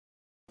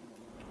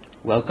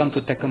Welcome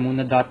to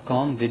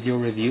Techamuna.com video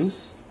reviews.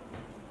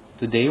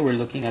 Today we're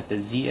looking at the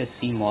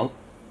ZSCMALL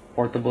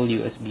portable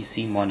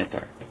USB-C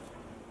monitor.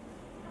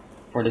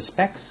 For the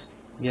specs,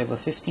 we have a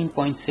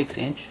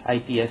 15.6-inch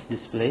IPS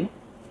display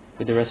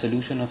with a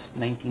resolution of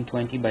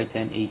 1920 by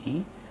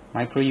 1080,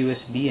 micro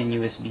USB and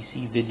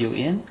USB-C video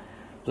in,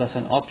 plus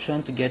an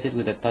option to get it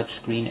with a touch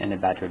screen and a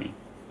battery.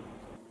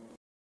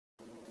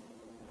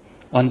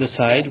 On the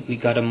side, we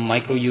got a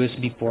micro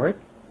USB port.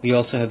 We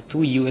also have two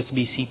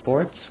USB-C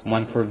ports,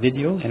 one for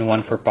video and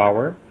one for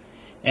power.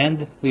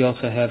 And we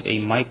also have a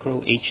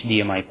micro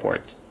HDMI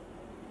port.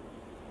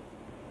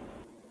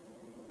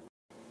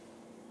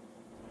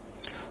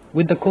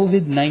 With the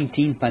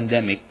COVID-19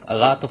 pandemic, a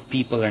lot of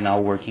people are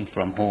now working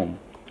from home.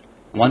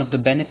 One of the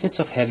benefits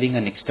of having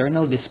an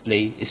external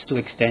display is to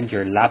extend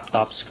your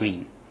laptop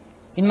screen.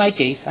 In my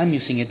case, I'm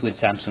using it with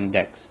Samsung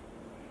DeX.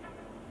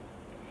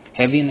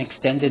 Having an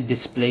extended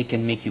display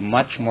can make you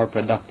much more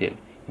productive.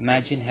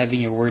 Imagine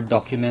having your Word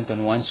document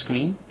on one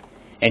screen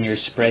and your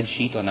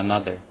spreadsheet on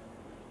another.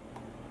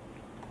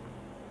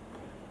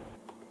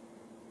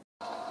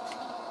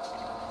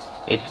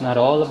 It's not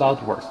all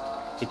about work.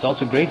 It's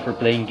also great for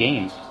playing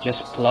games.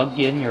 Just plug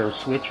in your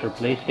Switch or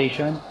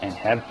PlayStation and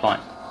have fun.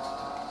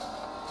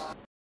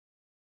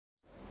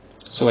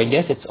 So I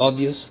guess it's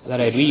obvious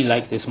that I really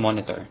like this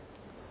monitor.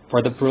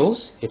 For the pros,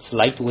 it's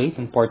lightweight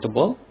and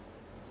portable.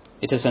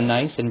 It has a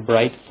nice and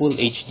bright full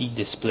HD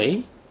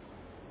display.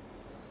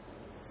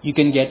 You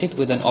can get it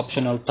with an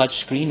optional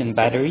touchscreen and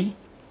battery.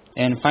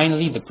 And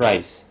finally, the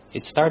price.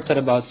 It starts at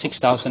about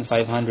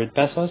 6,500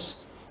 pesos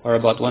or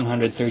about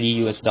 130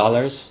 US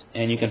dollars,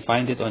 and you can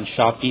find it on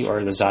Shopee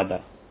or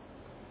Lazada.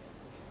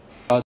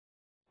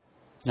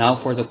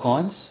 Now for the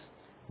cons.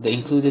 The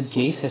included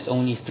case has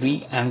only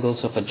 3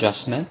 angles of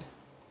adjustment.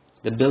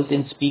 The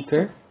built-in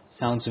speaker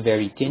sounds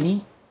very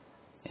tinny.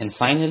 And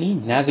finally,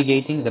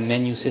 navigating the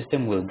menu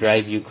system will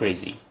drive you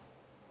crazy.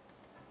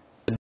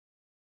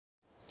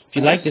 If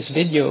you like this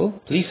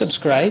video, please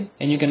subscribe,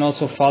 and you can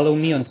also follow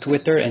me on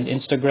Twitter and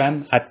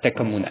Instagram at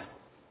Techamuna.